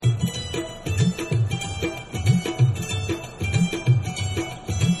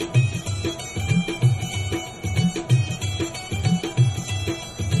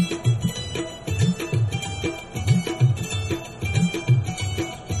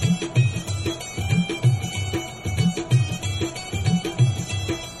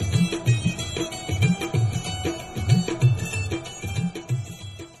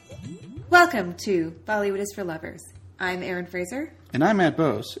Welcome to Bollywood is for Lovers. I'm Erin Fraser. And I'm Matt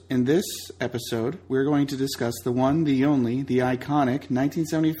Bose. In this episode, we're going to discuss the one, the only, the iconic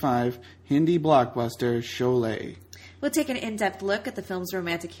 1975 Hindi blockbuster, Sholay. We'll take an in-depth look at the film's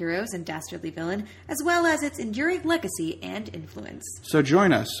romantic heroes and dastardly villain, as well as its enduring legacy and influence. So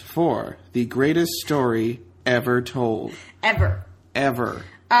join us for the greatest story ever told. Ever.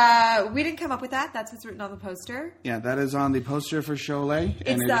 We didn't come up with that. That's what's written on the poster. Yeah, that is on the poster for Sholay.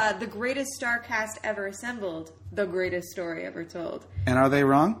 It's the greatest star cast ever assembled. The greatest story ever told. And are they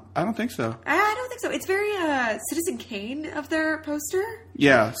wrong? I don't think so. I don't think so. It's very Citizen Kane of their poster.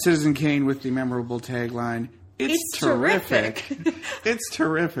 Yeah, Citizen Kane with the memorable tagline, It's terrific. It's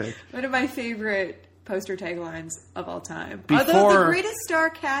terrific. One of my favorite poster taglines of all time. Before, although the greatest star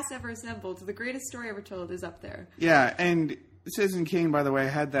cast ever assembled, the greatest story ever told is up there. Yeah, and Citizen Kane, by the way,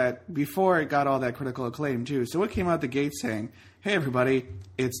 had that before it got all that critical acclaim, too. So it came out the gate saying, hey, everybody,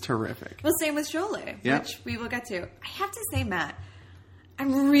 it's terrific. Well, same with Sholay, yep. Which we will get to. I have to say, Matt,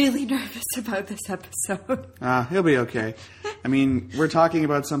 I'm really nervous about this episode. He'll be okay. I mean, we're talking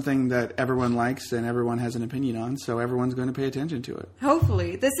about something that everyone likes and everyone has an opinion on, so everyone's going to pay attention to it.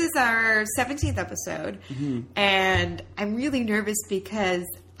 Hopefully. This is our 17th episode, and I'm really nervous because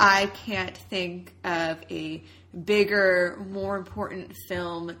I can't think of a bigger, more important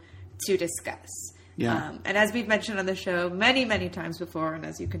film to discuss. Yeah. And as we've mentioned on the show many, many times before, and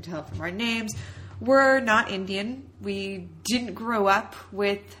as you can tell from our names, we're not Indian. We didn't grow up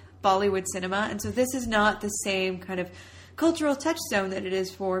with Bollywood cinema, and so this is not the same kind of cultural touchstone that it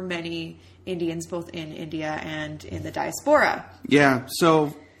is for many Indians, both in India and in the diaspora. Yeah,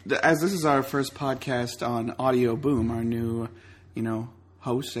 so as this is our first podcast on Audio Boom, our new,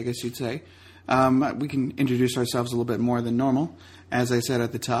 host, I guess you'd say, we can introduce ourselves a little bit more than normal. As I said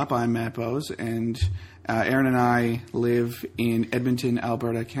at the top, I'm Matt Bose, and Erin and I live in Edmonton,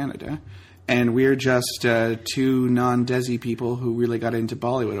 Alberta, Canada. And we're just two non-Desi people who really got into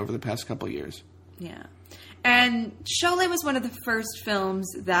Bollywood over the past couple of years. Yeah. And Sholay was one of the first films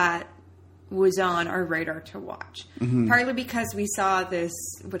that was on our radar to watch. Mm-hmm. Partly because we saw this,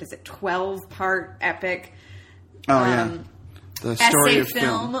 12-part epic the story of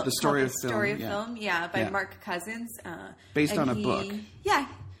film. The story of film, by Mark Cousins. Based on a book. Yeah.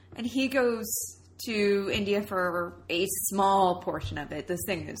 And he goes to India for a small portion of it. This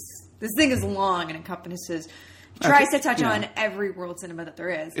thing is long and encompasses, tries to touch on every world cinema that there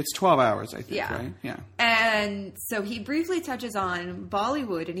is. It's 12 hours, I think, right? Yeah. And so he briefly touches on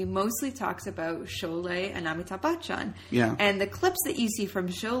Bollywood, and he mostly talks about Sholay and Amitabh Bachchan. Yeah. And the clips that you see from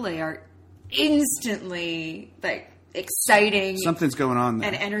Sholay are instantly, exciting. Something's going on there.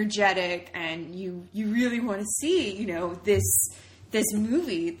 And energetic, and you really want to see, this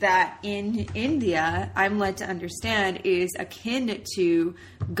movie that in India, I'm led to understand, is akin to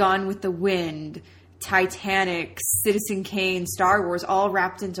Gone with the Wind, Titanic, Citizen Kane, Star Wars, all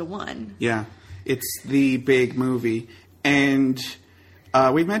wrapped into one. Yeah, it's the big movie. And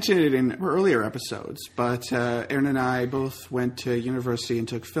we've mentioned it in earlier episodes, but Erin and I both went to university and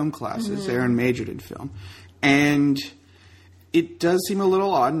took film classes. Mm-hmm. Erin majored in film. And it does seem a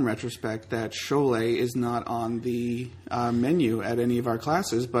little odd in retrospect that Sholay is not on the menu at any of our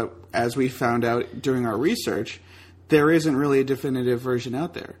classes, but as we found out during our research, there isn't really a definitive version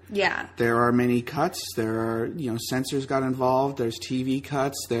out there. Yeah. There are many cuts. There are, censors got involved. There's TV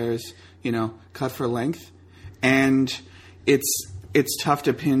cuts. There's, cut for length. And it's tough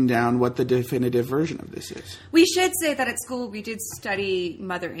to pin down what the definitive version of this is. We should say that at school we did study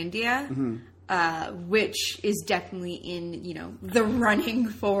Mother India. Mm-hmm. Which is definitely in, the running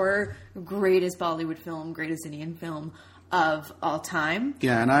for greatest Bollywood film, greatest Indian film of all time.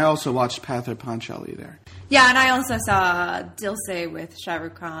 Yeah, and I also watched Pather Panchali there. Yeah, and I also saw Dil Se with Shah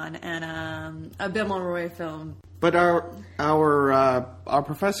Rukh Khan and a Bill Mulroy film. But our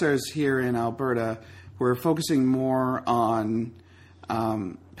professors here in Alberta were focusing more on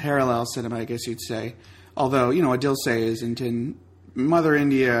parallel cinema, I guess you'd say. Although, a Dil Se isn't in Mother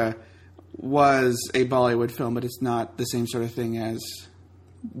India was a Bollywood film, but it's not the same sort of thing as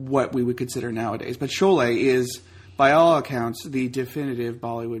what we would consider nowadays. But Sholay is, by all accounts, the definitive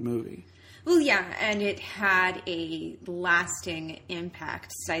Bollywood movie. Well, yeah, and it had a lasting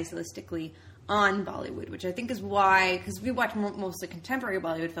impact stylistically on Bollywood, which I think is why, because we watch mostly contemporary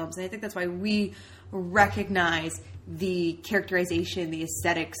Bollywood films, and I think that's why we recognize the characterization, the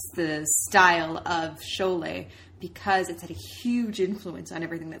aesthetics, the style of Sholay, because it's had a huge influence on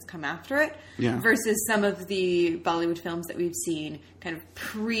everything that's come after it, versus some of the Bollywood films that we've seen kind of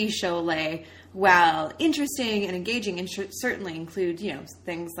pre-Sholay, while interesting and engaging, and certainly include,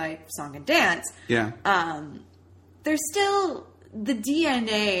 things like song and dance. Yeah. There's still, the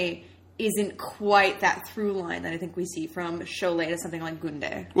DNA isn't quite that through line that I think we see from Sholay to something like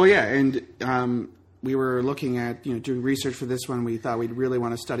Gunde. Well, yeah, and we were looking at, doing research for this one. We thought we'd really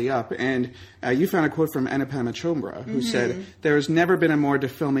want to study up. And you found a quote from Anupama Chopra, who said, "There has never been a more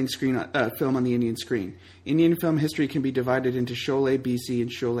defilming film on the Indian screen. Indian film history can be divided into Sholay BC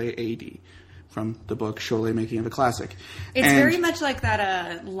and Sholay AD." From the book Sholay, Making of a Classic. It's very much like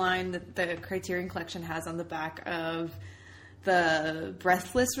that line that the Criterion Collection has on the back of the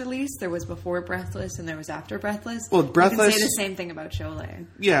Breathless release. There was before Breathless and there was after Breathless. Well, Breathless... You can say the same thing about Sholay.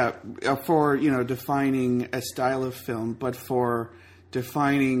 Yeah, for, defining a style of film, but for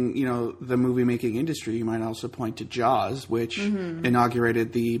defining, the movie-making industry, you might also point to Jaws, which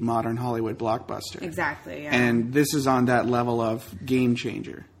inaugurated the modern Hollywood blockbuster. Exactly, yeah. And this is on that level of game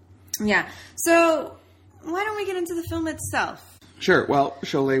changer. Yeah. So, why don't we get into the film itself? Sure. Well,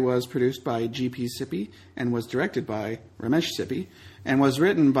 Sholay was produced by G.P. Sippy and was directed by Ramesh Sippy and was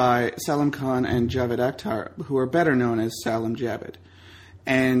written by Salim Khan and Javed Akhtar, who are better known as Salim Javed.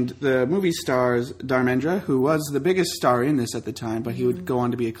 And the movie stars Dharmendra, who was the biggest star in this at the time, but he would go on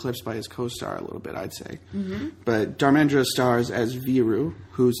to be eclipsed by his co-star a little bit, I'd say. But Dharmendra stars as Viru,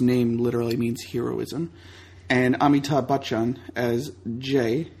 whose name literally means heroism, and Amitabh Bachchan as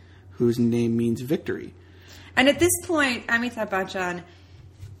Jay, whose name means victory. And at this point, Amitabh Bachchan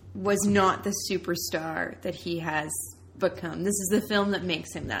was not the superstar that he has become. This is the film that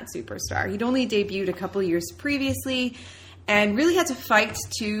makes him that superstar. He'd only debuted a couple years previously and really had to fight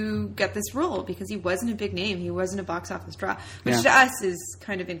to get this role because he wasn't a big name. He wasn't a box office draw, which to us is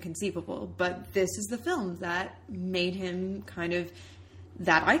kind of inconceivable. But this is the film that made him kind of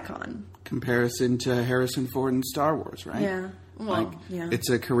that icon. Comparison to Harrison Ford in Star Wars, right? Yeah. Well, It's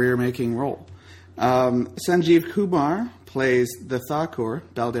a career-making role. Sanjeev Kumar plays the Thakur,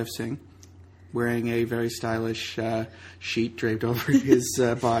 Baldev Singh, wearing a very stylish sheet draped over his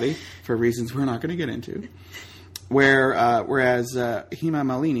body for reasons we're not going to get into. Whereas Hema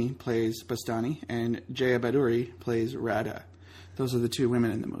Malini plays Bastani and Jaya Baduri plays Radha. Those are the two women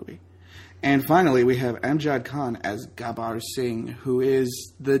in the movie. And finally, we have Amjad Khan as Gabbar Singh, who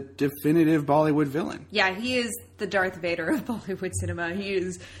is the definitive Bollywood villain. Yeah, he is the Darth Vader of Bollywood cinema. He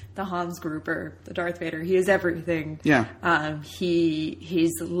is the Hans Gruber, the Darth Vader. He is everything. Yeah.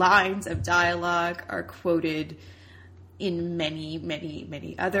 His lines of dialogue are quoted in many, many,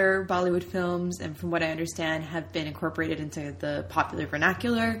 many other Bollywood films, and from what I understand, have been incorporated into the popular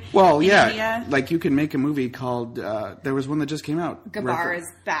vernacular. Well, in yeah, India. Like you can make a movie called. There was one that just came out. Gabbar is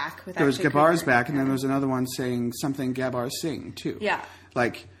back. There was Gabbar's back, and then there was another one saying something Gabbar Singh too. Yeah,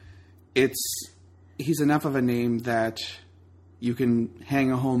 like he's enough of a name that you can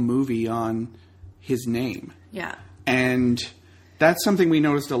hang a whole movie on his name. Yeah, and that's something we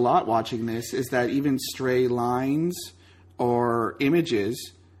noticed a lot watching this. Is that even stray lines or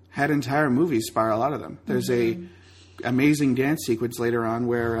images had entire movies spiral out of them. There's a amazing dance sequence later on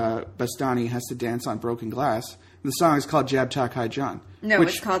where Bastani has to dance on broken glass. The song is called Jab Tak Hai Jan. No,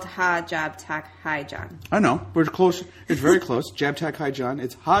 it's called Ha Jab Tak Hai Jan. I know. We're close. It's very close. Jab Tak Hai Jan.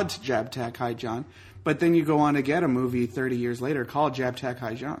 It's Had Jab Tak Hai Jan. But then you go on to get a movie 30 years later called Jab Tak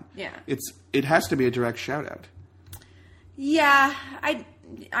Hai Jan. Yeah. It has to be a direct shout out. Yeah,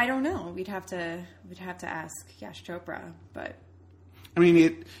 I don't know. We'd have to ask Yash Chopra, but I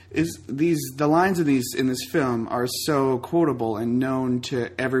mean, the lines of these in this film are so quotable and known to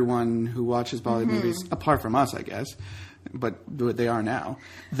everyone who watches Bollywood movies, apart from us, I guess, but they are now.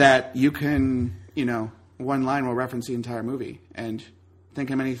 That you can, one line will reference the entire movie, and think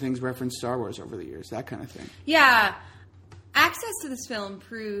how many things reference Star Wars over the years, that kind of thing. Yeah. Access to this film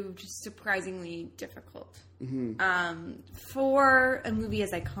proved surprisingly difficult. For a movie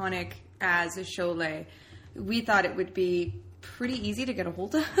as iconic as Sholay, we thought it would be pretty easy to get a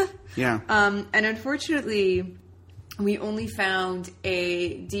hold of. Yeah. And unfortunately, we only found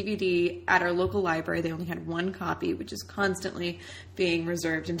a DVD at our local library. They only had one copy, which is constantly being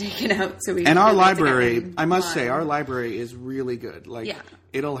reserved and taken out. And our library, I must say, our library is really good.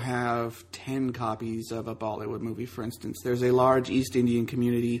 It'll have 10 copies of a Bollywood movie, for instance. There's a large East Indian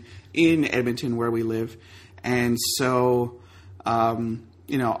community in Edmonton where we live. And so,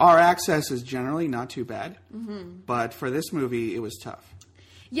 our access is generally not too bad. But for this movie, it was tough.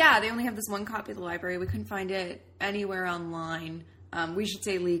 Yeah, they only have this one copy of the library. We couldn't find it anywhere online. We should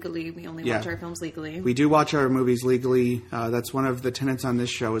say legally. We only watch our films legally. We do watch our movies legally. That's one of the tenets on this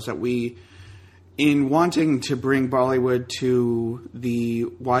show is that we, in wanting to bring Bollywood to the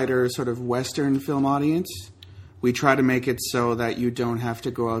wider sort of Western film audience, we try to make it so that you don't have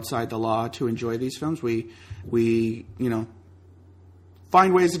to go outside the law to enjoy these films. We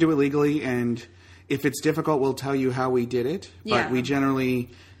find ways to do it legally, and if it's difficult, we'll tell you how we did it. But we generally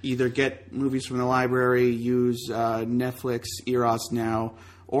either get movies from the library, use Netflix, Eros Now,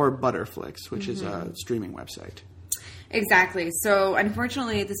 or Butterflix, which is a streaming website. Exactly. So,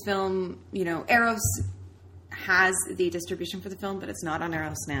 unfortunately, this film, Eros has the distribution for the film, but it's not on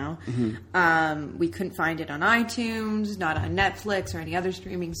Eros Now. We couldn't find it on iTunes, not on Netflix or any other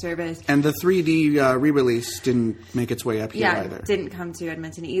streaming service. And the 3D re-release didn't make its way up here either. Yeah, didn't come to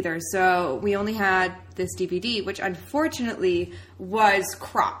Edmonton either. So we only had this DVD, which unfortunately was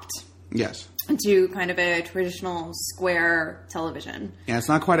cropped. Yes. Into kind of a traditional square television. Yeah, it's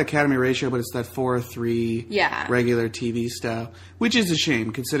not quite Academy ratio, but it's that 4:3 regular TV style, which is a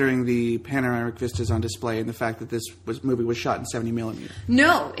shame considering the panoramic vistas on display and the fact that this movie was shot in 70mm.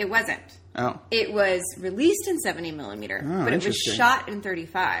 No, it wasn't. Oh. It was released in 70mm, but it was shot in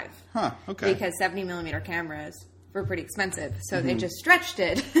 35. Huh, okay. Because 70mm cameras were pretty expensive, so they just stretched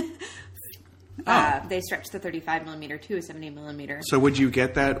it. They stretched the 35mm to a 70mm. So would you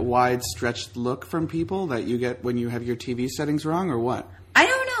get that wide stretched look from people that you get when you have your TV settings wrong, or what? I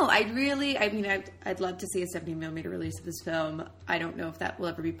don't know. I'd love to see a 70mm release of this film. I don't know if that will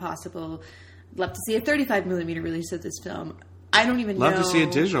ever be possible. I'd love to see a 35mm release of this film. I don't even know. Love to see a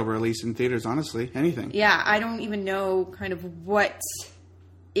digital release in theaters, honestly. Anything. Yeah, I don't even know kind of what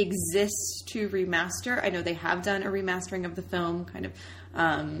exists to remaster. I know they have done a remastering of the film kind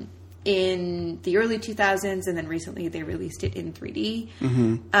of in the early 2000s, and then recently they released it in 3D.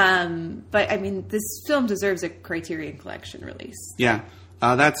 But, this film deserves a Criterion Collection release. Yeah.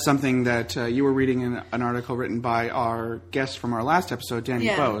 That's something that you were reading in an article written by our guest from our last episode, Danny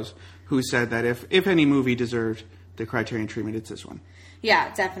Bose, who said that if any movie deserved the Criterion treatment, it's this one.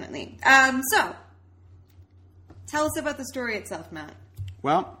 Yeah, definitely. So, tell us about the story itself, Matt.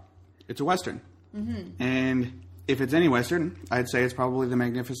 Well, it's a Western. And if it's any Western, I'd say it's probably The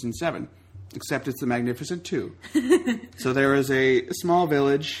Magnificent Seven, except it's The Magnificent Two. So there is a small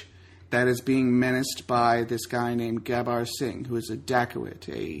village that is being menaced by this guy named Gabbar Singh, who is a dacoit,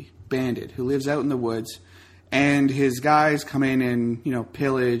 a bandit, who lives out in the woods. And his guys come in and,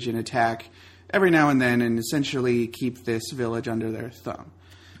 pillage and attack every now and then and essentially keep this village under their thumb.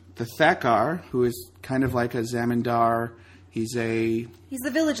 The Thakkar, who is kind of like a zamindar, he's the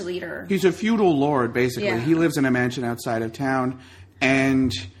village leader. He's a feudal lord, basically. Yeah. He lives in a mansion outside of town,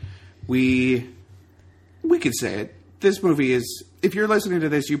 and we could say it. This movie is, if you're listening to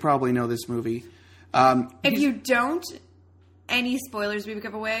this, you probably know this movie. If you don't, any spoilers we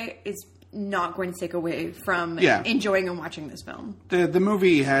give away is not going to take away from enjoying and watching this film. The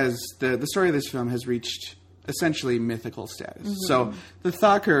movie has, the story of this film has reached essentially mythical status. So the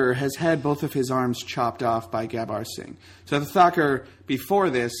Thakkar has had both of his arms chopped off by Gabbar Singh. So the Thakkar, before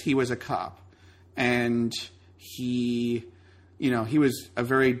this, he was a cop. And he was a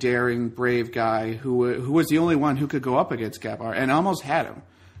very daring, brave guy who was the only one who could go up against Gabbar and almost had him.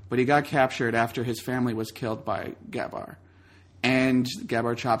 But he got captured after his family was killed by Gabbar. And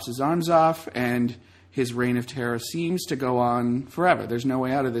Gabbar chops his arms off, and his reign of terror seems to go on forever. There's no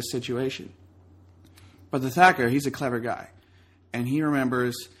way out of this situation. But the Thakkar, he's a clever guy. And he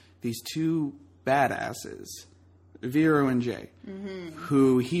remembers these two badasses, Viru and Jay,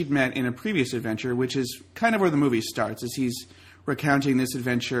 who he'd met in a previous adventure, which is kind of where the movie starts, as he's recounting this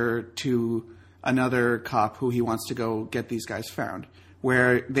adventure to another cop who he wants to go get these guys found,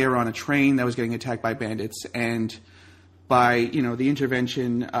 where they were on a train that was getting attacked by bandits, and by, the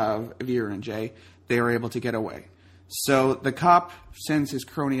intervention of Viru and Jay, they were able to get away. So the cop sends his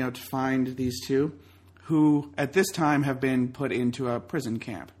crony out to find these two, who at this time have been put into a prison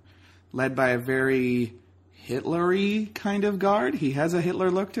camp, led by a very Hitler-y kind of guard. He has a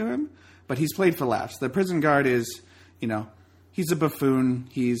Hitler look to him, but he's played for laughs. The prison guard is, he's a buffoon.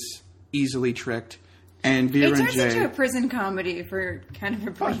 He's easily tricked. And Viru and Jay... It turns into a prison comedy for kind of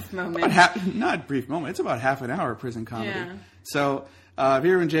a brief moment. Not brief moment. It's about half an hour prison comedy. Yeah. So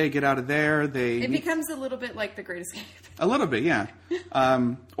Viru and Jay get out of there. It becomes a little bit like The Great Escape. A little bit, yeah.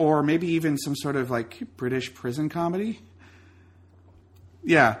 Or maybe even some sort of British prison comedy.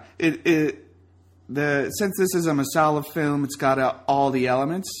 Yeah. Since this is a masala film, it's got all the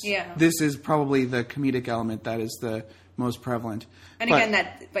elements. Yeah. This is probably the comedic element that is the most prevalent. And again,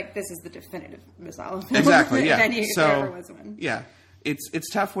 this is the definitive masala film. Exactly, yeah. There ever was one. Yeah. It's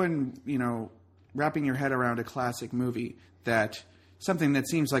tough when, wrapping your head around a classic movie that something that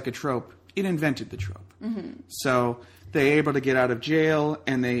seems like a trope, it invented the trope. So they're able to get out of jail,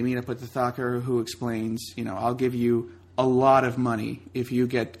 and they meet up with the Thakkar, who explains, I'll give you a lot of money if you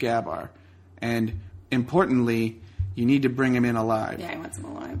get Gabbar. And importantly, you need to bring him in alive. Yeah, he wants him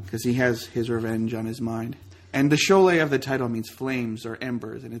alive. Because he has his revenge on his mind. And the Sholay of the title means flames or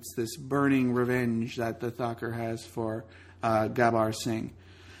embers, and it's this burning revenge that the Thakkar has for Gabbar Singh.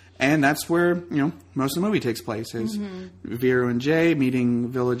 And that's where, most of the movie takes place, is Viru and Jay meeting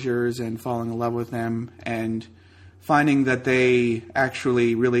villagers and falling in love with them and finding that they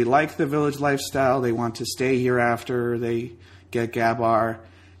actually really like the village lifestyle. They want to stay here after they get Gabar,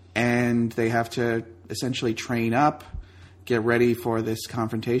 and they have to essentially train up, get ready for this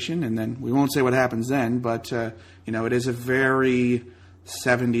confrontation, and then we won't say what happens then, but, it is a very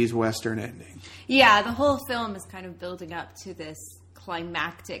 70s Western ending. Yeah, the whole film is kind of building up to this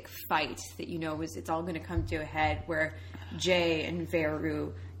climactic fight that it's all going to come to a head, where Jay and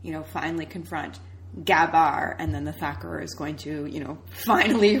Veru finally confront Gabar, and then the Thakur is going to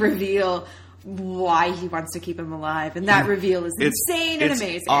finally reveal why he wants to keep him alive, and that reveal is insane and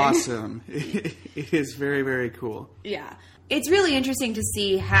amazing. Awesome. It is very, very cool. Yeah, it's really interesting to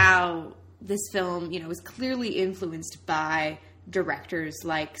see how this film is clearly influenced by directors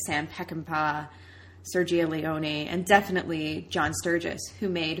like Sam Peckinpah, Sergio Leone, and definitely John Sturges, who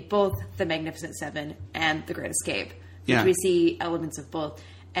made both The Magnificent Seven and The Great Escape, which we see elements of both.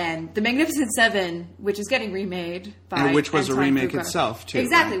 And The Magnificent Seven, which is getting remade by... which was Anton a remake Fuqua. Itself, too.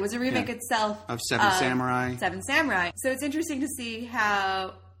 Exactly, right? it was a remake itself. Of Seven Samurai. Seven Samurai. So it's interesting to see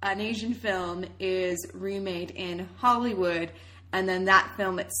how an Asian film is remade in Hollywood, and then that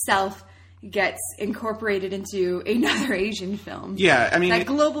film itself gets incorporated into another Asian film. Yeah, I mean... That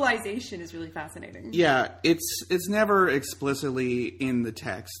globalization is really fascinating. Yeah, it's never explicitly in the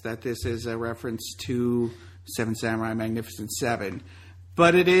text that this is a reference to Seven Samurai, Magnificent Seven,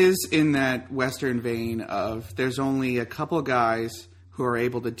 but it is in that Western vein of there's only a couple guys who are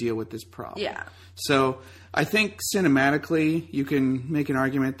able to deal with this problem. Yeah. So I think cinematically you can make an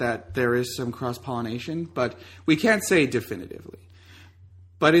argument that there is some cross-pollination, but we can't say definitively.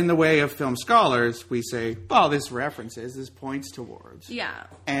 But in the way of film scholars, we say, well, this references, this points towards. Yeah.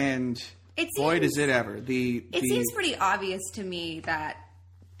 And boy, does it ever. It seems pretty obvious to me that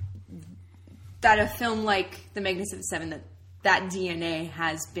a film like The Magnificent Seven, that DNA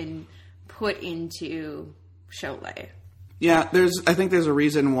has been put into Sholay. Yeah, I think there's a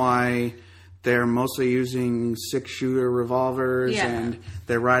reason why they're mostly using 6-shooter revolvers and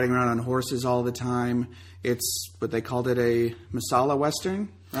they're riding around on horses all the time. It's what they called it, a masala western,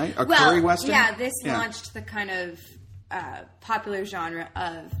 right? A curry western? Yeah, this launched the kind of popular genre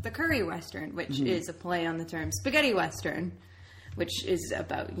of the curry western, which is a play on the term spaghetti western, which is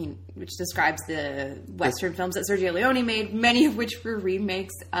about, which describes the western films that Sergio Leone made, many of which were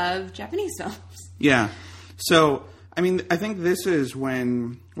remakes of Japanese films. Yeah. So, I mean, I think this is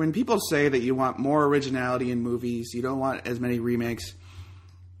when people say that you want more originality in movies, you don't want as many remakes.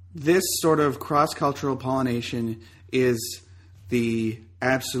 This sort of cross-cultural pollination is the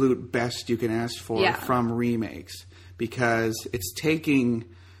absolute best you can ask for from remakes, because it's taking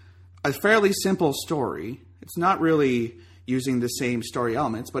a fairly simple story. It's not really using the same story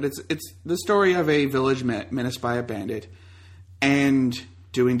elements, but it's the story of a village menaced by a bandit and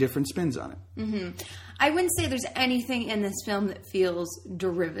doing different spins on it. Mm-hmm. I wouldn't say there's anything in this film that feels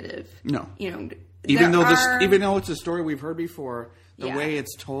derivative. No. Even though it's a story we've heard before, the way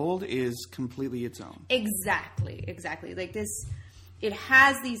it's told is completely its own. Exactly. Like this, it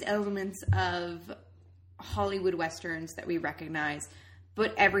has these elements of Hollywood westerns that we recognize,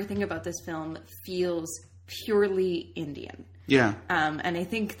 but everything about this film feels purely Indian. Yeah. And I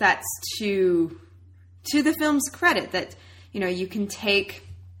think that's to the film's credit that, you can take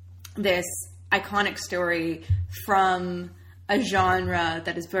this iconic story from a genre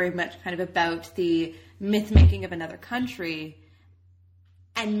that is very much kind of about the myth-making of another country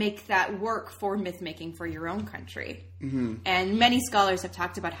and make that work for myth-making for your own country. Mm-hmm. And many scholars have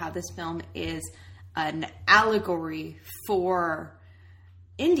talked about how this film is an allegory for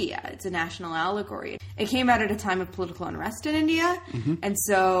India. It's a national allegory. It came out at a time of political unrest in India, and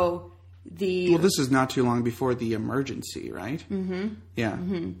so Well, this is not too long before the emergency, right? Mm-hmm. Yeah.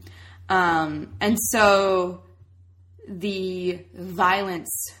 Mm-hmm. And so the violence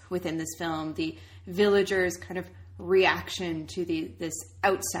within this film, the villagers' kind of reaction to this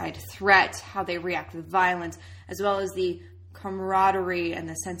outside threat, how they react with violence, as well as the camaraderie and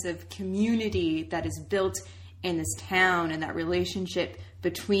the sense of community that is built in this town, and that relationship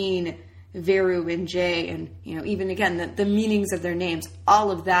between Veru and Jay, and even again the meanings of their names, all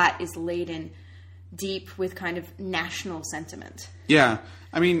of that is laden deep with kind of national sentiment. Yeah,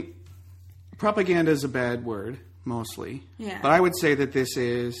 I mean, propaganda is a bad word mostly. Yeah, but I would say that this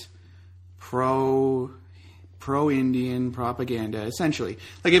is pro-Indian propaganda, essentially.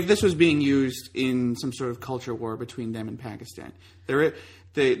 Like if this was being used in some sort of culture war between them and Pakistan.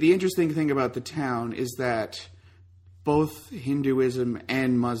 The interesting thing about the town is that both Hinduism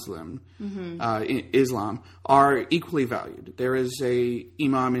and Islam are equally valued. There is a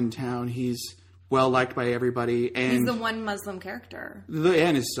imam in town. He's well liked by everybody, and he's the one Muslim character,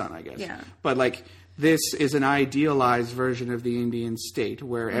 and his son, I guess. Yeah. But like, this is an idealized version of the Indian state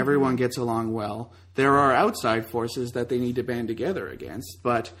where everyone gets along well. There are outside forces that they need to band together against,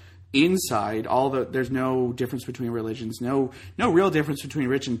 but inside, there's no difference between religions, no real difference between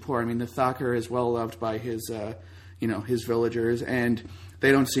rich and poor. I mean, the Thakur is well loved by his villagers, and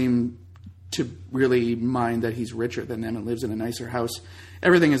they don't seem to really mind that he's richer than them and lives in a nicer house.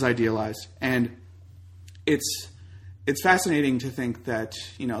 Everything is idealized, and it's fascinating to think that,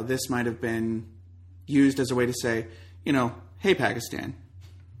 this might have been used as a way to say, hey, Pakistan,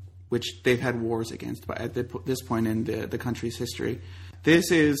 which they've had wars against at this point in the country's history.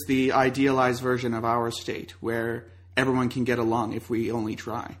 This is the idealized version of our state where everyone can get along if we only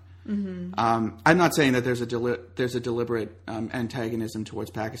try. Mm-hmm. I'm not saying that there's a deliberate antagonism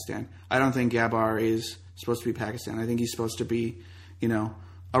towards Pakistan. I don't think Gabbar is supposed to be Pakistan. I think he's supposed to be,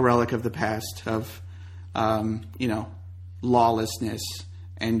 a relic of the past of, lawlessness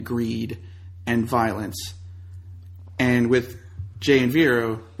and greed and violence. And with Jay and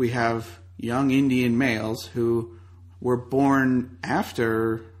Viru, we have young Indian males who were born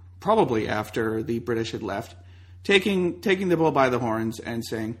probably after the British had left, taking the bull by the horns and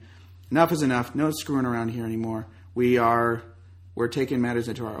saying, enough is enough, no screwing around here anymore. We're taking matters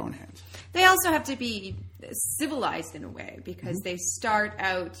into our own hands. They also have to be civilized in a way, because they start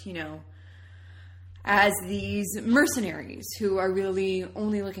out, as these mercenaries who are really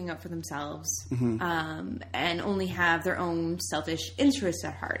only looking out for themselves, and only have their own selfish interests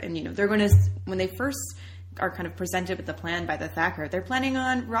at heart. And, they're going to, when they first are kind of presented with the plan by the Thakur, they're planning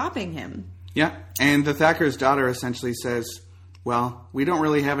on robbing him. Yeah, and the Thakur's daughter essentially says, well, we don't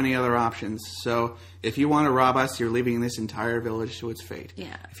really have any other options, so if you want to rob us, you're leaving this entire village to its fate.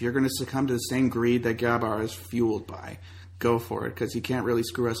 Yeah. If you're going to succumb to the same greed that Gabbar is fueled by, go for it, because you can't really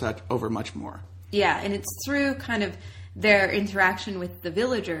screw us out over much more. Yeah, and it's through kind of their interaction with the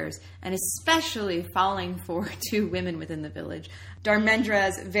villagers, and especially falling for two women within the village.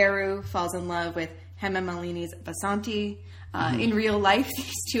 Dharmendra's Veru falls in love with Hema Malini's Basanti. In real life,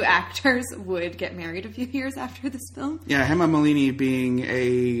 these two actors would get married a few years after this film. Yeah, Hema Malini being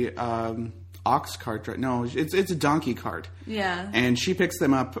a ox cart. No, it's a donkey cart. Yeah. And she picks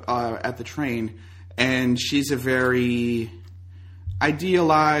them up at the train, and she's a very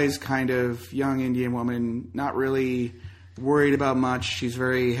idealized kind of young Indian woman, not really worried about much. She's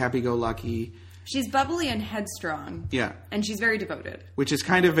very happy-go-lucky. She's bubbly and headstrong. Yeah. And she's very devoted. Which is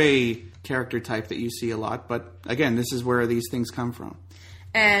kind of a character type that you see a lot. But again, this is where these things come from.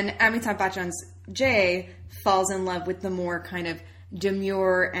 And Amitabh Bachchan's Jay falls in love with the more kind of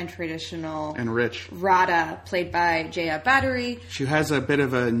demure and traditional... and rich. Radha, played by Jaya Battery. She has a bit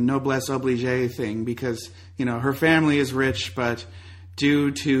of a noblesse oblige thing because, her family is rich, but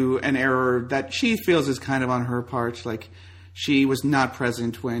due to an error that she feels is kind of on her part, like... she was not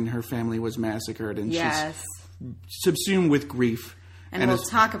present when her family was massacred, and she's subsumed with grief. And we'll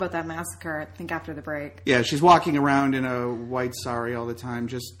talk about that massacre, I think, after the break. Yeah, she's walking around in a white sari all the time,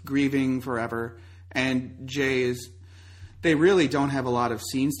 just grieving forever. And Jay is... they really don't have a lot of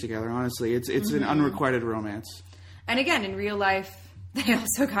scenes together, honestly. It's an unrequited romance. And again, in real life... they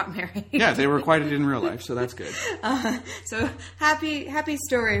also got married. Yeah, they were requited in real life, so that's good. So happy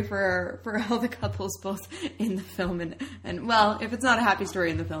story for all the couples both in the film and well, if it's not a happy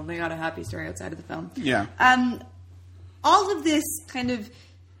story in the film, they got a happy story outside of the film. Yeah. All of this kind of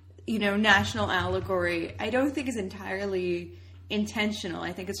national allegory, I don't think is entirely intentional.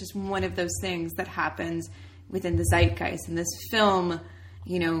 I think it's just one of those things that happens within the zeitgeist, and this film,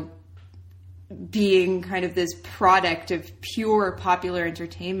 being kind of this product of pure popular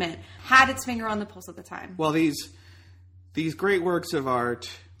entertainment, had its finger on the pulse at the time. Well, these great works of art,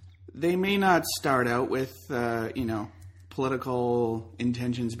 they may not start out with, political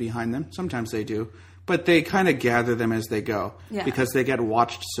intentions behind them. Sometimes they do. But they kind of gather them as they go. Yeah. Because they get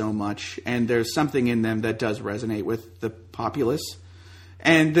watched so much, and there's something in them that does resonate with the populace.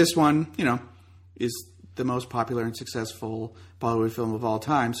 And this one, is the most popular and successful Bollywood film of all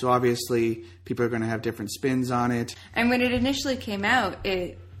time. So obviously people are going to have different spins on it. And when it initially came out,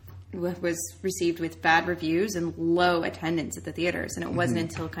 it was received with bad reviews and low attendance at the theaters. And it wasn't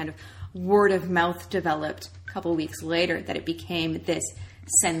until kind of word of mouth developed a couple weeks later that it became this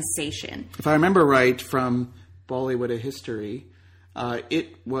sensation. If I remember right from Bollywood: A History,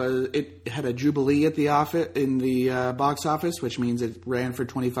 it had a jubilee at the box office, which means it ran for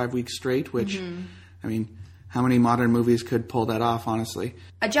 25 weeks straight, which... I mean, how many modern movies could pull that off, honestly.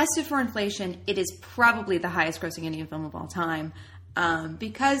 Adjusted for inflation, it is probably the highest grossing Indian film of all time.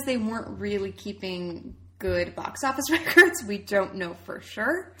 Because they weren't really keeping good box office records, we don't know for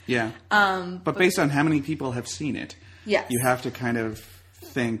sure. Yeah. But based on how many people have seen it, yes, you have to kind of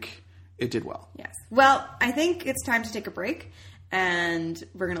think it did well. Yes. Well, I think it's time to take a break, and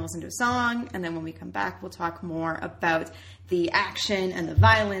we're going to listen to a song, and then when we come back, we'll talk more about the action and the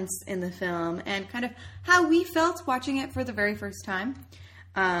violence in the film and kind of how we felt watching it for the very first time.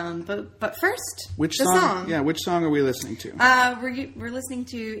 But first, which the song. Yeah, which song are we listening to? We're listening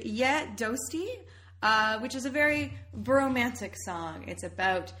to Ye Dosti, which is a very romantic song. It's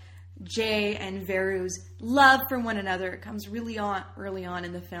about Jay and Veru's love for one another. It comes really early on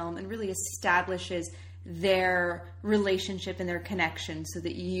in the film and really establishes their relationship and their connection so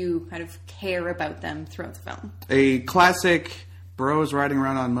that you kind of care about them throughout the film. A classic bros riding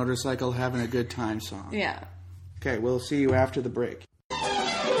around on motorcycle having a good time song. Yeah. Okay, we'll see you after the break.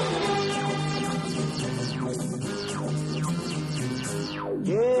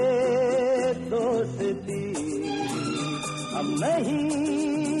 ये दोस्ती हम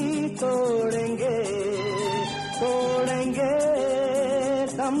नहीं तोड़ेंगे तोड़ेंगे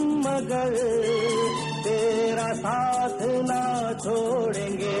हम मगर तेरा साथ ना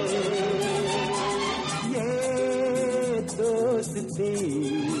छोड़ेंगे ये दोस्ती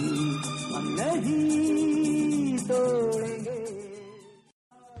हम नहीं तोड़ेंगे.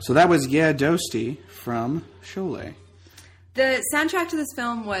 So that was Yeah Dosti from Sholay. The soundtrack to this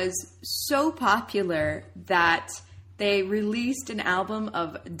film was so popular that they released an album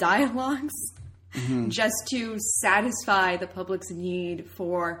of dialogues just to satisfy the public's need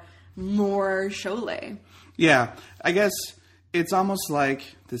for more Sholay. Yeah, I guess it's almost like,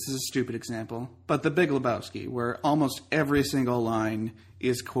 this is a stupid example, but The Big Lebowski, where almost every single line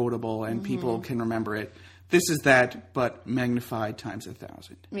is quotable and people can remember it. This is that, but magnified times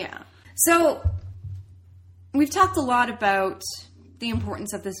 1,000. Yeah. So we've talked a lot about the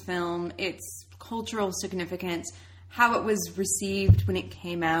importance of this film, its cultural significance, how it was received when it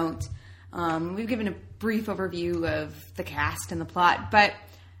came out. We've given a brief overview of the cast and the plot, but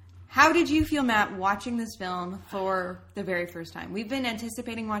how did you feel, Matt, watching this film for the very first time? We've been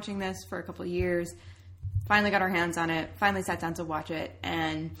anticipating watching this for a couple of years, finally got our hands on it, finally sat down to watch it,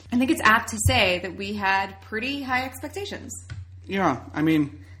 and I think it's apt to say that we had pretty high expectations. Yeah, I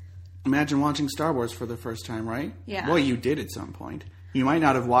mean, imagine watching Star Wars for the first time, right? Yeah. Well, you did at some point. You might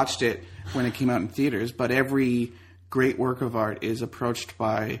not have watched it when it came out in theaters, but every great work of art is approached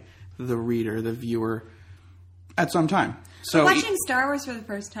by the reader, the viewer, at some time. So watching Star Wars for the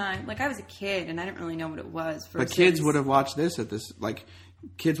first time, like I was a kid and I didn't really know what it was. But kids would have watched this at this, like,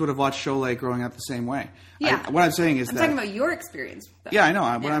 kids would have watched Sholay growing up the same way. Yeah. What I'm saying is I'm talking about your experience. Though. Yeah, I know.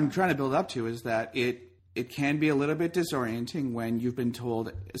 What I'm trying to build up to is that it can be a little bit disorienting when you've been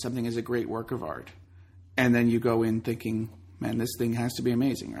told something is a great work of art. And then you go in thinking, man, this thing has to be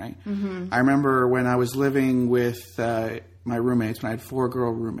amazing, right? Mm-hmm. I remember when I was living with my roommates, when I had 4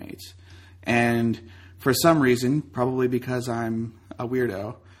 girl roommates. And for some reason, probably because I'm a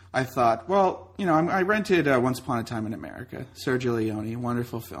weirdo, I thought, well, I rented Once Upon a Time in America, Sergio Leone,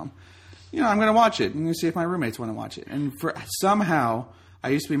 wonderful film. I'm going to watch it. I'm going to see if my roommates want to watch it. And somehow, I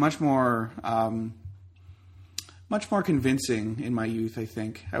used to be much more convincing in my youth, I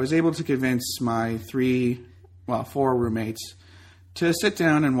think. I was able to convince my 4 roommates to sit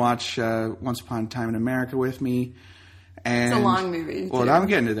down and watch Once Upon a Time in America with me. And, it's a long movie. Well, I'm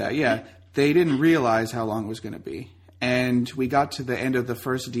getting to that, yeah. They didn't realize how long it was going to be. And we got to the end of the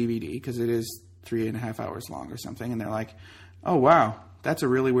first DVD, because it is 3.5 hours long or something, and they're like, oh, wow, that's a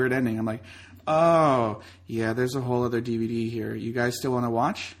really weird ending. I'm like, oh, yeah, there's a whole other DVD here. You guys still want to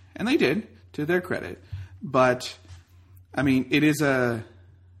watch? And they did, to their credit. But, I mean, it's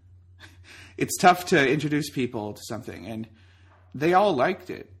tough to introduce people to something, and they all liked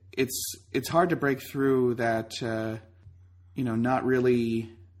it. It's hard to break through that, not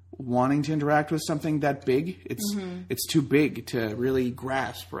really wanting to interact with something that big. It's too big to really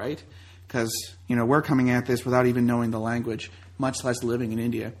grasp, right? Because, we're coming at this without even knowing the language, much less living in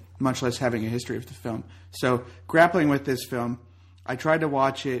India, much less having a history of the film. So, grappling with this film, I tried to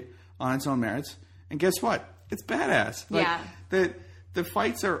watch it on its own merits, and guess what? It's badass. Yeah. The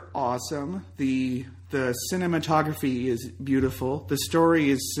fights are awesome. The cinematography is beautiful. The story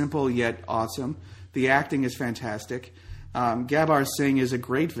is simple yet awesome. The acting is fantastic. Gabbar Singh is a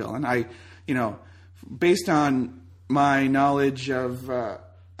great villain. Based on my knowledge of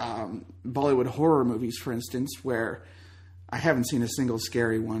Bollywood horror movies, for instance, where I haven't seen a single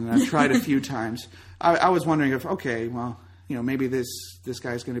scary one, and I've tried a few times, I was wondering if, maybe this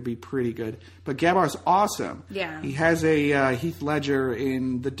guy's going to be pretty good. But Gabbar's awesome. Yeah. He has a Heath Ledger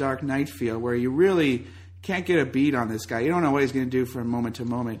in The Dark Knight feel where you really can't get a beat on this guy. You don't know what he's going to do from moment to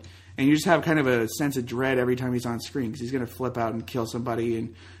moment. And you just have kind of a sense of dread every time he's on screen because he's going to flip out and kill somebody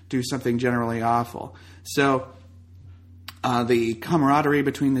and do something generally awful. So the camaraderie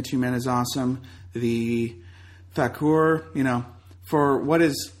between the two men is awesome. The Thakur, for what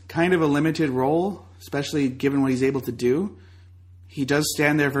is kind of a limited role, especially given what he's able to do, he does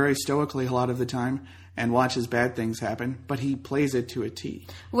stand there very stoically a lot of the time and watches bad things happen, but he plays it to a T.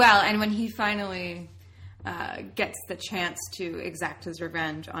 Well, and when he finally gets the chance to exact his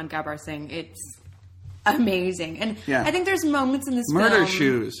revenge on Gabbar Singh, it's amazing. And I think there's moments in this film... Murder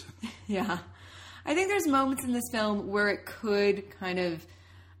shoes. Yeah. I think there's moments in this film where it could kind of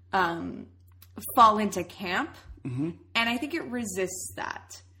fall into camp. Mm-hmm. And I think it resists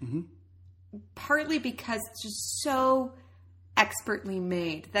that. Mm-hmm. Partly because it's just so expertly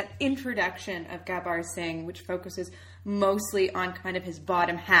made. That introduction of Gabbar Singh, which focuses mostly on kind of his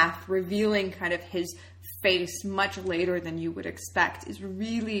bottom half, revealing kind of his face much later than you would expect, is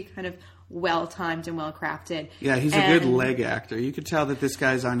really kind of well-timed and well-crafted. Yeah, he's a good leg actor. You could tell that this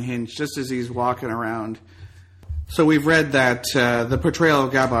guy's unhinged just as he's walking around. So we've read that the portrayal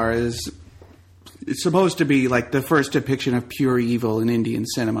of Gabbar is supposed to be like the first depiction of pure evil in Indian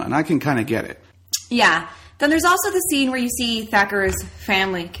cinema, and I can kind of get it. Yeah. Then there's also the scene where you see Thakur's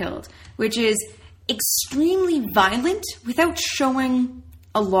family killed, which is extremely violent without showing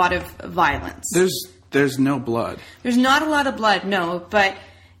a lot of violence. There's no blood. There's not a lot of blood, no, but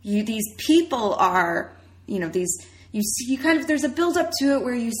these people are, there's a build up to it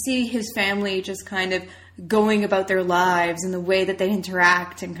where you see his family just kind of going about their lives and the way that they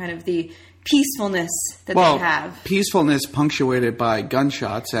interact and kind of the peacefulness that they have. Peacefulness punctuated by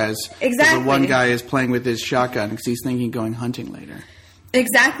gunshots as the one guy is playing with his shotgun because he's thinking going hunting later.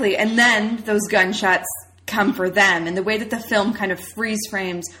 Exactly. And then those gunshots come for them. And the way that the film kind of freeze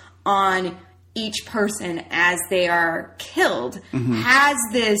frames on each person as they are killed has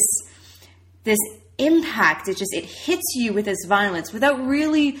this impact. It hits you with this violence without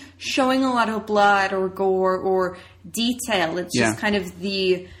really showing a lot of blood or gore or detail. It's just kind of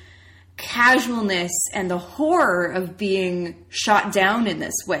the casualness and the horror of being shot down in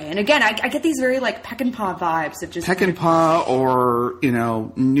this way. And again, I get these very like Peckinpah vibes of just Peckinpah or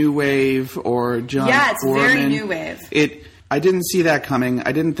New Wave or John it's Foreman. Very New Wave. I didn't see that coming.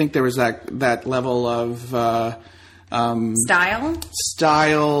 I didn't think there was that level of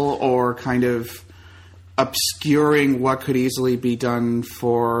style or kind of obscuring what could easily be done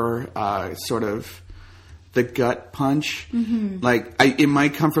for sort of the gut punch. Mm-hmm. Like it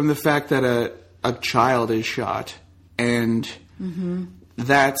might come from the fact that a child is shot, and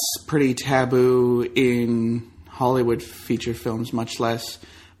that's pretty taboo in Hollywood feature films, much less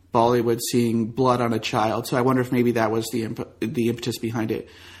Bollywood seeing blood on a child. So I wonder if maybe that was the impetus behind it.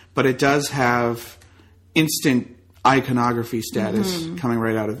 But it does have instant iconography status coming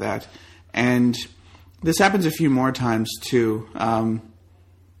right out of that. And this happens a few more times too.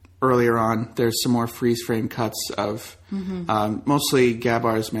 Earlier on, there's some more freeze frame cuts of mostly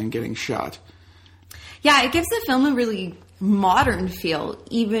Gabbar's men getting shot. Yeah, it gives the film a really modern feel.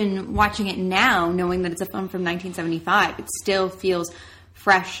 Even watching it now, knowing that it's a film from 1975, it still feels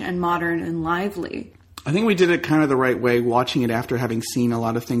fresh and modern and lively. I think we did it kind of the right way, watching it after having seen a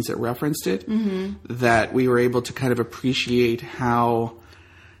lot of things that referenced it, that we were able to kind of appreciate how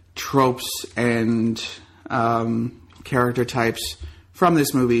tropes and character types from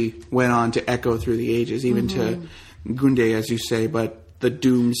this movie went on to echo through the ages, even to Gunde, as you say, but the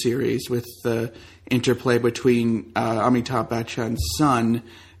Doom series with the interplay between Amitabh Bachchan's son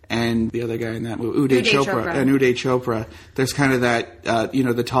and the other guy in that movie, Uday Chopra. There's kind of that,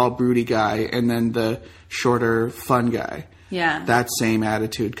 the tall, broody guy, and then the shorter, fun guy. Yeah. That same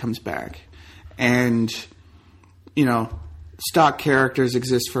attitude comes back. And, stock characters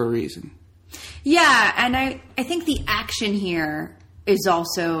exist for a reason. Yeah, and I think the action here is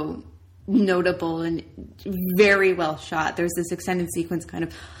also notable and very well shot. There's this extended sequence kind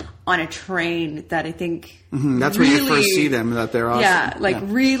of on a train that I think that's really, when you first see them, that they're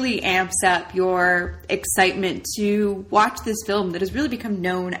awesome. Really amps up your excitement to watch this film that has really become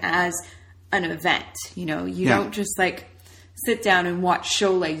known as an event. You don't just sit down and watch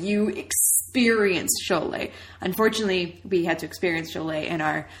Sholay. You experience Sholay. Unfortunately, we had to experience Sholay in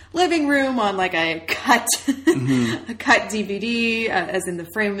our living room on a cut a cut DVD, as in the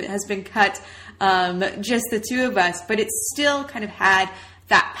frame has been cut, just the two of us. But it still kind of had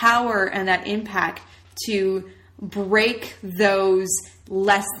that power and that impact to break those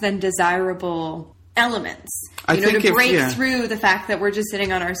less than desirable elements. I think to break through the fact that we're just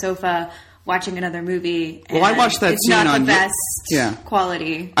sitting on our sofa watching another movie. Well, I watched that scene not on the best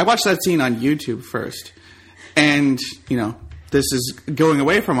quality. I watched that scene on YouTube first, and this is going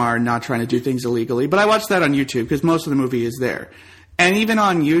away from our not trying to do things illegally, but I watched that on YouTube because most of the movie is there. And even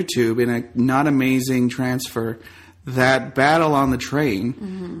on YouTube, in a not amazing transfer, that battle on the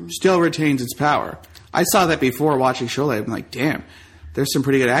train still retains its power. I saw that before watching Sholay. I'm like, damn, there's some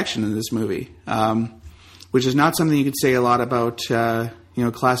pretty good action in this movie, which is not something you could say a lot about,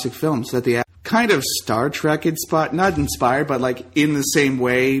 classic films. That the kind of Star Trek not inspired, but like in the same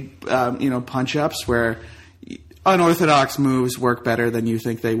way, punch-ups where unorthodox moves work better than you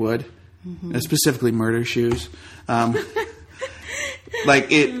think they would, specifically murder shoes. Like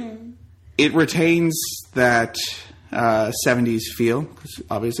it retains that 70s feel, because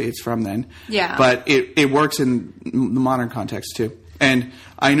obviously it's from then. Yeah. But it works in the modern context too. And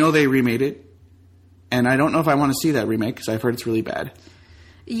I know they remade it, and I don't know if I want to see that remake because I've heard it's really bad.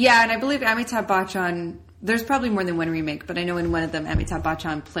 Yeah, and I believe Amitabh Bachchan, there's probably more than one remake, but I know in one of them Amitabh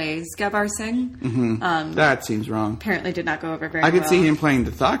Bachchan plays Gabbar Singh. That seems wrong. Apparently did not go over very well. I could see him playing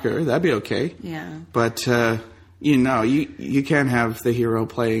the Thakur. That'd be okay. Yeah. But, you can't have the hero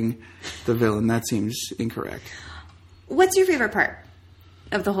playing the villain. That seems incorrect. What's your favorite part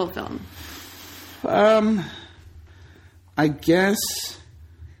of the whole film? I guess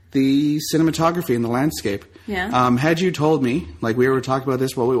the cinematography and the landscape. Yeah. Had you told me, like we were talking about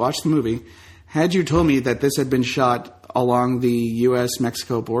this while we watched the movie, had you told me that this had been shot along the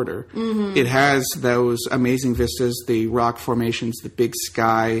U.S.-Mexico border, it has those amazing vistas, the rock formations, the big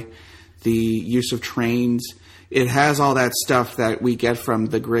sky, the use of trains. It has all that stuff that we get from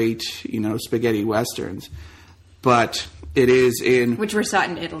the great, spaghetti westerns. But it is in... Which were shot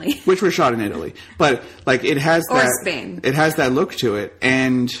in Italy. Which were shot in Italy. But, like, it has or that... Spain. It has that look to it.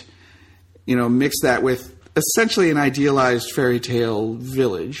 And, mix that with essentially an idealized fairy tale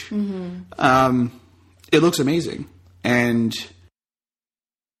village. It looks amazing. And...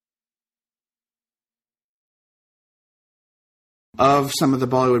 of some of the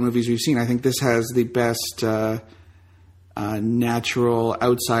Bollywood movies we've seen, I think this has the best... natural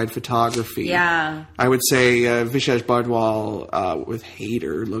outside photography. Yeah. I would say Vishesh Bardwal with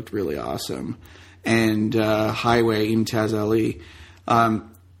Hader looked really awesome. And Highway, Imtiaz Ali.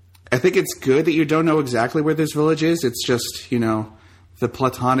 I think it's good that you don't know exactly where this village is. It's just, the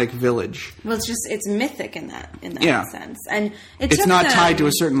platonic village. Well, it's mythic in that sense. And it's not tied to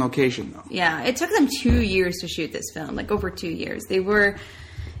a certain location, though. Yeah. It took them 2 years to shoot this film, like over 2 years. They were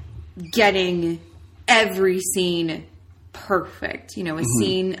getting every scene perfect. A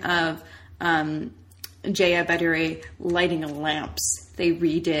scene of Jaya Baduri lighting lamps. They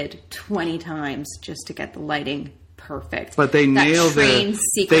redid 20 times just to get the lighting perfect. But they nail the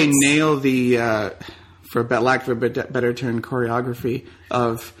for lack of a better term, choreography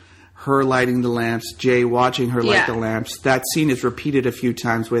of her lighting the lamps, Jay watching her light the lamps. That scene is repeated a few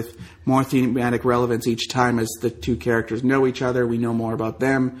times with more thematic relevance each time as the two characters know each other. We know more about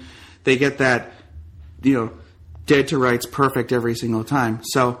them. They get that, dead to rights perfect every single time.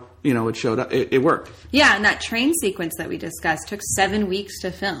 So, it showed up. It worked. Yeah, and that train sequence that we discussed took 7 weeks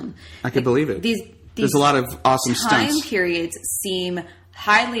to film. I could believe it. There's a lot of awesome stunts. Time periods seem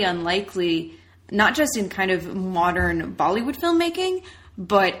highly unlikely, not just in kind of modern Bollywood filmmaking,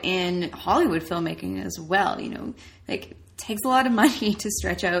 but in Hollywood filmmaking as well. It takes a lot of money to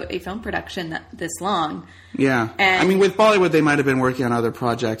stretch out a film production this long. Yeah. And with Bollywood, they might have been working on other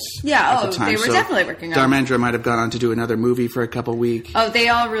projects at the time. They were definitely working on... Dharmendra might have gone on to do another movie for a couple weeks. Oh, they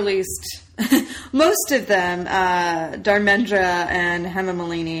all released... most of them, Dharmendra and Hema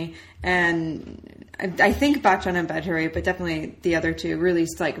Malini, and I think Bachchan and Baduri, but definitely the other two,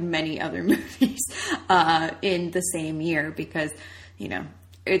 released like many other movies in the same year because,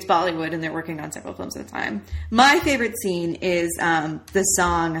 it's Bollywood and they're working on several films at a time. My favorite scene is the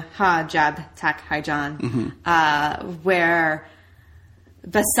song Ha Jab Tak Hai Jaan, where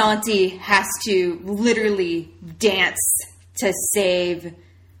Basanti has to literally dance to save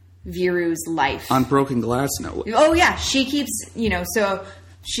Viru's life. On broken glass, no. Oh, yeah. She keeps, so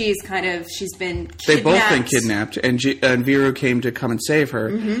she's been kidnapped. They've both been kidnapped, and Viru came to come and save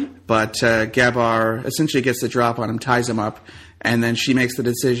her, but Gabbar essentially gets the drop on him, ties him up, and then she makes the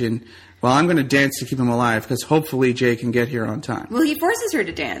decision, well, I'm going to dance to keep him alive, because hopefully Jay can get here on time. Well, he forces her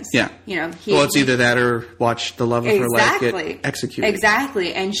to dance. Yeah. It's either that or watch the love of her life get executed.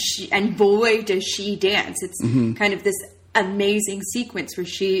 Exactly. And boy, does she dance. It's kind of this amazing sequence where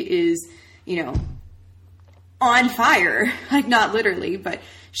she is, on fire. Like, not literally, but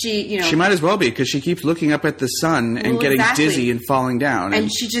She might as well be, because she keeps looking up at the sun and getting dizzy and falling down.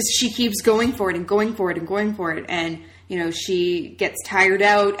 And she keeps going for it and going for it and going for it. And, she gets tired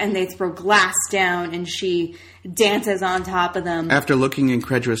out and they throw glass down and she dances on top of them. After looking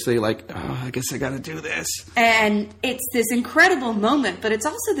incredulously like, oh, I guess I got to do this. And it's this incredible moment, but it's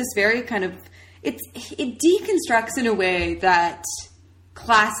also this very kind of, it deconstructs in a way that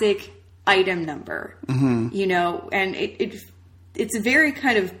classic item number, and it's a very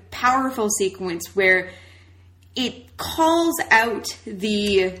kind of powerful sequence where it calls out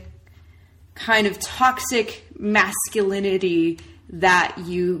the kind of toxic masculinity that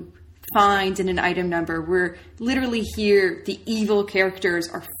you find in an item number, where literally here the evil characters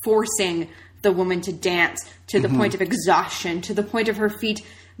are forcing the woman to dance to the point of exhaustion, to the point of her feet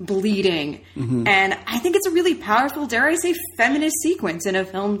bleeding. And I think it's a really powerful, dare I say, feminist sequence in a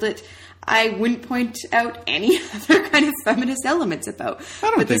film that I wouldn't point out any other kind of feminist elements about. I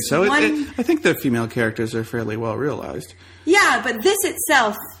don't think so. I think the female characters are fairly well realized. Yeah, but this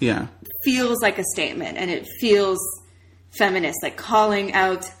itself Yeah. feels like a statement, and it feels feminist, like calling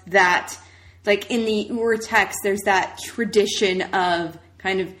out that, like in the Ur text, there's that tradition of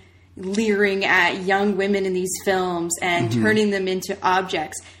kind of leering at young women in these films and turning them into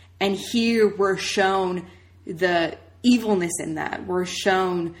objects. And here we're shown the evilness in that. We're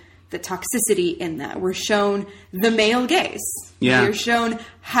shown the toxicity in that. We're shown the male gaze. Yeah. We're shown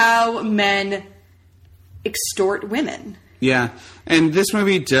how men extort women. Yeah. And this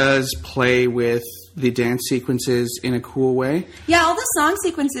movie does play with the dance sequences in a cool way. Yeah, all the song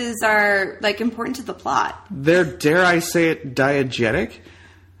sequences are, like, important to the plot. They're, dare I say it, diegetic.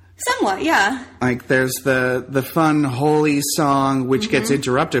 Somewhat, yeah. Like, there's the fun, holy song, which gets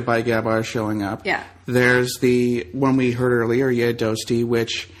interrupted by Gabar showing up. Yeah. There's the one we heard earlier, Ye Dosti,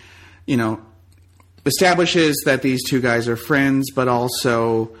 which, establishes that these two guys are friends, but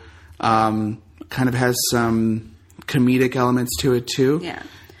also kind of has some comedic elements to it, too. Yeah.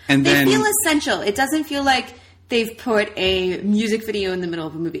 And they then, feel essential. It doesn't feel like they've put a music video in the middle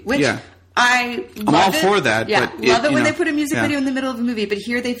of a movie, which I'm all for that. Yeah, but love it when they put a music video in the middle of a movie, but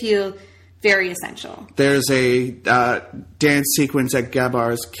here they feel very essential. There's a dance sequence at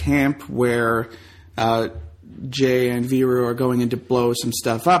Gabar's camp where Jay and Viru are going in to blow some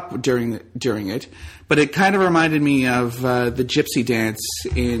stuff up during it, but it kind of reminded me of the gypsy dance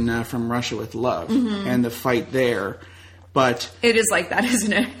in From Russia with Love and the fight there. But it is like that,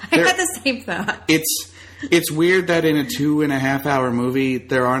 isn't it? I had the same thought. It's weird that in a 2.5 hour movie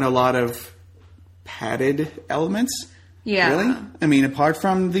there aren't a lot of padded elements. Yeah. Really? I mean, apart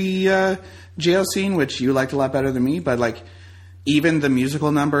from the jail scene, which you liked a lot better than me, but like even the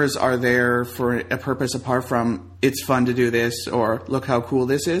musical numbers are there for a purpose apart from it's fun to do this or look how cool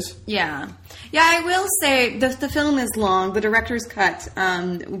this is. Yeah. Yeah, I will say the film is long. The director's cut,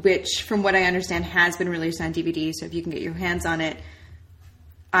 which from what I understand has been released on DVD, so if you can get your hands on it,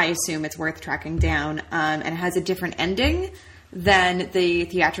 I assume it's worth tracking down. And it has a different ending than the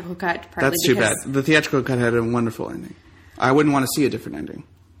theatrical cut. That's too bad. The theatrical cut had a wonderful ending. I wouldn't want to see a different ending.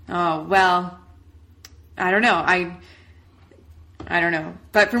 Oh, well, I don't know. I don't know.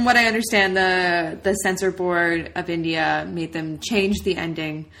 But from what I understand, the censor board of India made them change the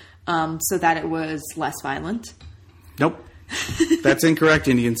ending so that it was less violent. Nope. That's incorrect,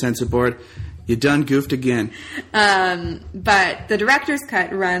 Indian censor board. You done goofed again. But the director's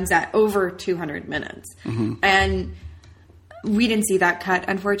cut runs at over 200 minutes. And we didn't see that cut,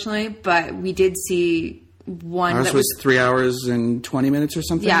 unfortunately, but we did see one Ours that was 3 hours and 20 minutes or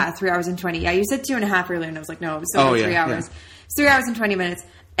something? Yeah, 3 hours and 20. Yeah, you said 2.5 earlier, and I was like, no, it was still 3 hours. Yeah. It's 3 hours and 20 minutes.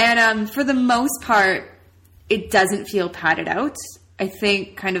 And for the most part, it doesn't feel padded out. I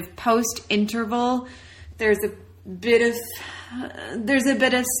think kind of post-interval, there's a bit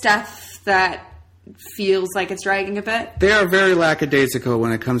of stuff that feels like it's dragging a bit. They are very lackadaisical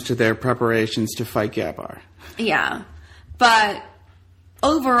when it comes to their preparations to fight Gabar. Yeah. But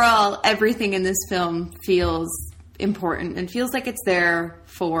overall, everything in this film feels important and feels like it's there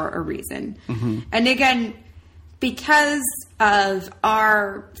for a reason. And again, because of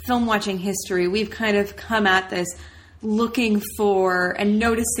our film watching history, we've kind of come at this looking for and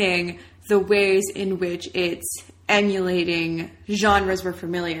noticing the ways in which it's emulating genres we're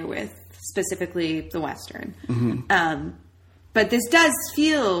familiar with, specifically the Western. But this does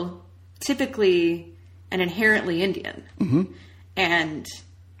feel typically and inherently Indian. And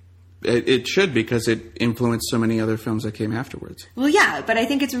it should, because it influenced so many other films that came afterwards. Well, yeah, but I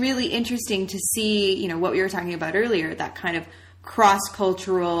think it's really interesting to see, what we were talking about earlier, that kind of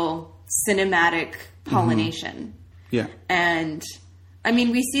cross-cultural cinematic pollination. Yeah. And, I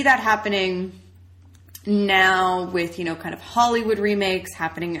mean, we see that happening now with, kind of Hollywood remakes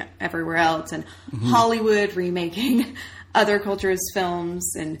happening everywhere else and Hollywood remaking other cultures'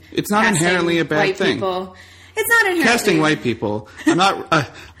 films and it's not inherently a bad thing. People. It's not inherently casting white people. I'm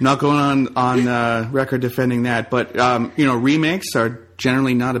not going on record defending that, but remakes are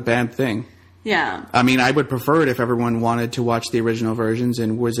generally not a bad thing. Yeah. I mean, I would prefer it if everyone wanted to watch the original versions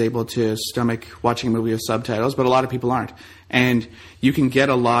and was able to stomach watching a movie with subtitles, but a lot of people aren't. And you can get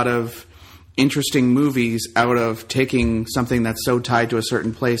a lot of interesting movies out of taking something that's so tied to a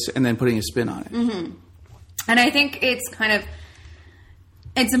certain place and then putting a spin on it. Mm-hmm. And I think it's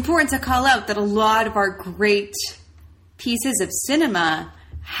important to call out that a lot of our great pieces of cinema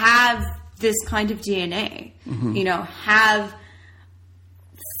have this kind of DNA, have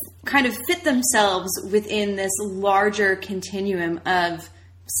kind of fit themselves within this larger continuum of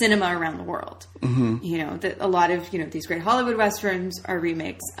cinema around the world. Mm-hmm. That a lot of, these great Hollywood Westerns are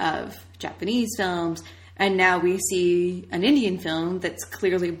remakes of Japanese films. And now we see an Indian film that's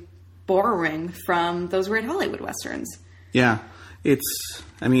clearly borrowing from those great Hollywood Westerns. Yeah.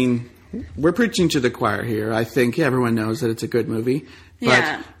 We're preaching to the choir here. I think everyone knows that it's a good movie.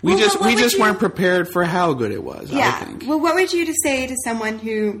 But we just weren't prepared for how good it was, I think. Well, what would you say to someone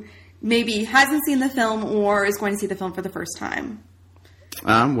who maybe hasn't seen the film or is going to see the film for the first time?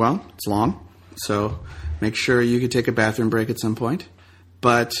 Well, it's long, so make sure you could take a bathroom break at some point.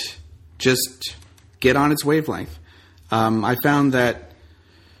 But just get on its wavelength. I found that,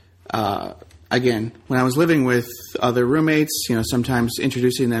 again, when I was living with other roommates, sometimes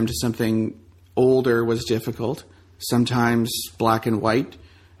introducing them to something older was difficult. Sometimes black and white,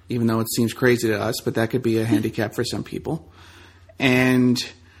 even though it seems crazy to us, but that could be a handicap for some people. And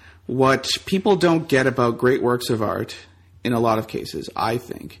what people don't get about great works of art, in a lot of cases, I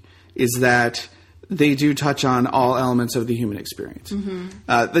think, is that they do touch on all elements of the human experience. Mm-hmm.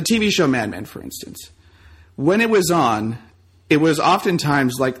 The TV show Mad Men, for instance. When it was on, it was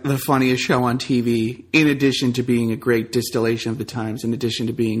oftentimes like the funniest show on TV, in addition to being a great distillation of the times, in addition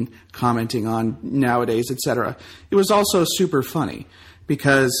to being commenting on nowadays, etc. It was also super funny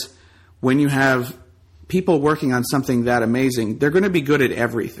because when you have people working on something that amazing, they're going to be good at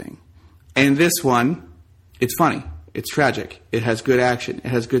everything. And this one, it's funny. It's tragic. It has good action. It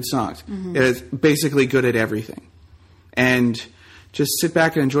has good songs. Mm-hmm. It is basically good at everything. And just sit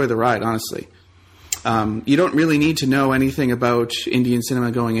back and enjoy the ride, honestly. You don't really need to know anything about Indian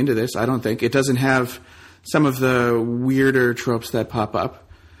cinema going into this, I don't think. It doesn't have some of the weirder tropes that pop up,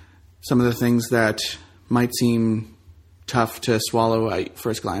 some of the things that might seem tough to swallow at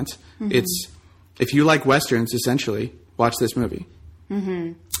first glance. Mm-hmm. If you like Westerns, essentially, watch this movie.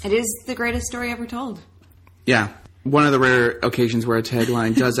 Mm-hmm. It is the greatest story ever told. Yeah. One of the rare occasions where a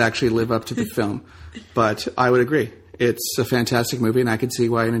tagline does actually live up to the film. But I would agree. It's a fantastic movie, and I can see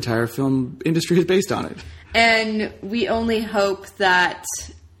why an entire film industry is based on it. And we only hope that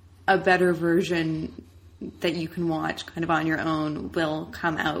a better version that you can watch kind of on your own will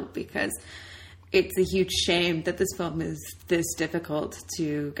come out, because it's a huge shame that this film is this difficult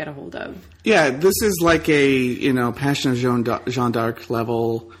to get a hold of. Yeah, this is like a, Passion of Jeanne d'Arc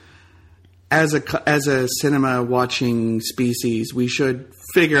level. As a cinema watching species, we should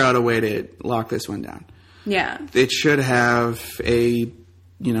figure out a way to lock this one down. Yeah. It should have a,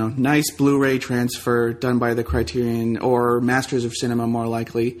 nice Blu-ray transfer done by the Criterion or Masters of Cinema, more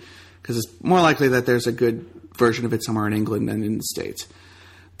likely, because it's more likely that there's a good version of it somewhere in England than in the States.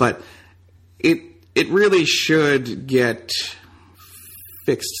 But it really should get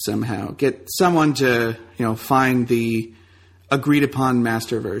fixed somehow. Get someone to, find the agreed upon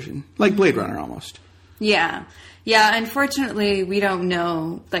master version, like Blade Runner almost. Yeah. Yeah, unfortunately, we don't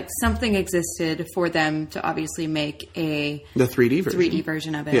know. Like, something existed for them to obviously make the 3D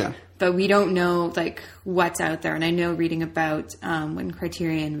version of it. Yeah. But we don't know, what's out there. And I know reading about when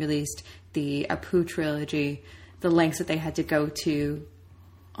Criterion released the Apu trilogy, the lengths that they had to go to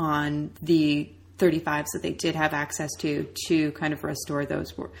on the 35s that they did have access to kind of restore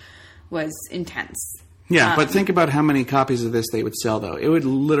those was intense. Yeah, but think about how many copies of this they would sell, though. It would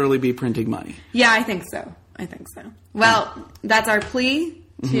literally be printing money. Yeah, I think so. Well, that's our plea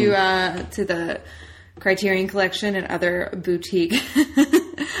to the Criterion Collection and other boutique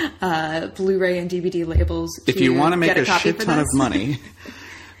Blu-ray and DVD labels. If you want to make a shit ton of money,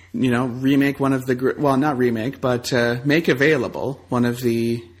 remake one of the... Well, not remake, but make available one of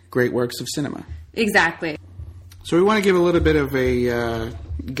the great works of cinema. Exactly. So we want to give a little bit of a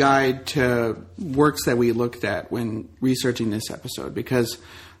guide to works that we looked at when researching this episode, because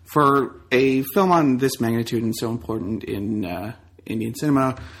for a film on this magnitude and so important in Indian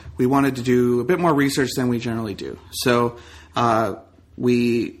cinema, we wanted to do a bit more research than we generally do. So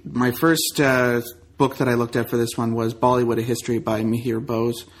my first book that I looked at for this one was Bollywood: A History by Mihir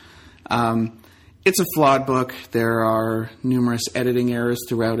Bose. It's a flawed book. There are numerous editing errors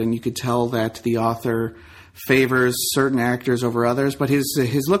throughout, and you could tell that the author favors certain actors over others, but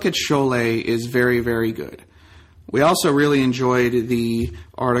his look at Sholay is very, very good. We also really enjoyed the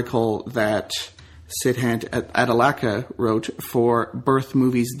article that Siddhant Adalaka wrote for Birth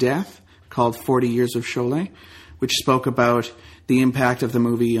Movies Death, called 40 Years of Sholay, which spoke about the impact of the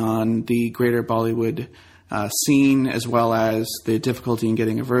movie on the greater Bollywood scene, as well as the difficulty in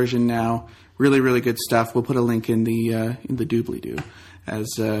getting a version now. Really, really good stuff. We'll put a link in the doobly-doo, as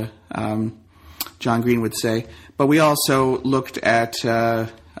John Green would say. But we also looked at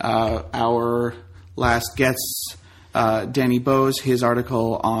our last guest's, Danny Bose, his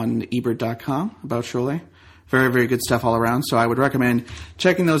article on ebert.com about Sholay. Very, very good stuff all around. So I would recommend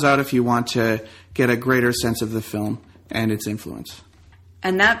checking those out if you want to get a greater sense of the film and its influence.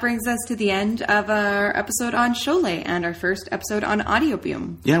 And that brings us to the end of our episode on Sholay and our first episode on Audio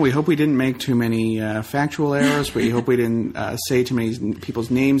Boom. Yeah, we hope we didn't make too many factual errors. We hope we didn't say too many people's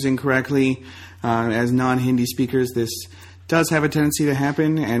names incorrectly. As non-Hindi speakers, this does have a tendency to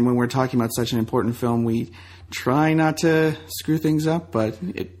happen. And when we're talking about such an important film, we try not to screw things up, but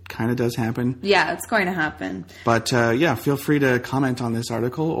it kind of does happen. Yeah, it's going to happen. But yeah, feel free to comment on this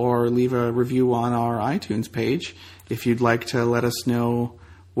article or leave a review on our iTunes page if you'd like to let us know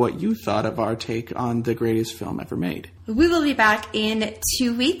what you thought of our take on the greatest film ever made. We will be back in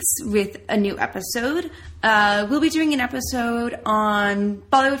 2 weeks with a new episode. We'll be doing an episode on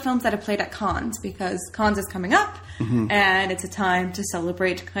Bollywood films that have played at cons, because cons is coming up, and it's a time to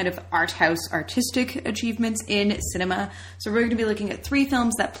celebrate kind of art house artistic achievements in cinema. So we're going to be looking at 3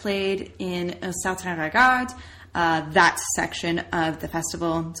 films that played in Certain Regards, that section of the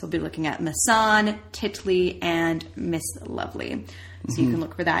festival. So we'll be looking at Masan, Titli, and Miss Lovely. So you can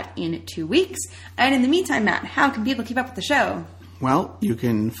look for that in 2 weeks. And in the meantime, Matt, how can people keep up with the show? Well, you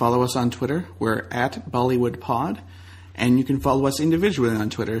can follow us on Twitter. We're at BollywoodPod. And you can follow us individually on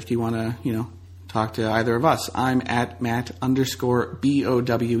Twitter if you want to, talk to either of us. I'm at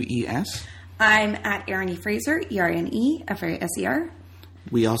Matt_BOWES. I'm at Erin E. Fraser, ERNEFRASER.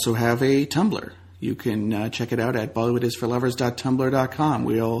 We also have a Tumblr. You can check it out at bollywoodisforlovers.tumblr.com.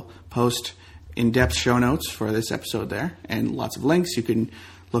 We'll post in-depth show notes for this episode there, and lots of links. You can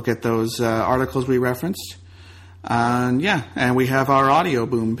look at those articles we referenced. And we have our Audio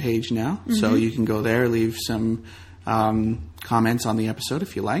Boom page now, so you can go there, leave some comments on the episode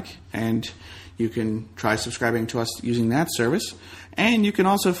if you like, and you can try subscribing to us using that service. And you can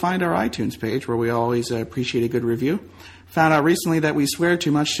also find our iTunes page, where we always appreciate a good review. Found out recently that we swear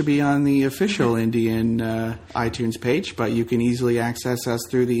too much to be on the official Indian iTunes page, but you can easily access us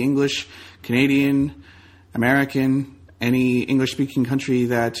through the English, Canadian, American, any English-speaking country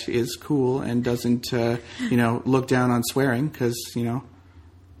that is cool and doesn't, look down on swearing, because,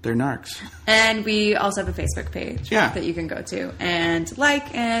 they're narcs. And we also have a Facebook page that you can go to and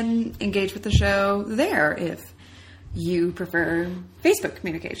like and engage with the show there if you prefer Facebook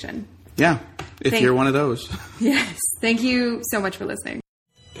communication. Yeah, if you're one of those. Yes. Thank you so much for listening.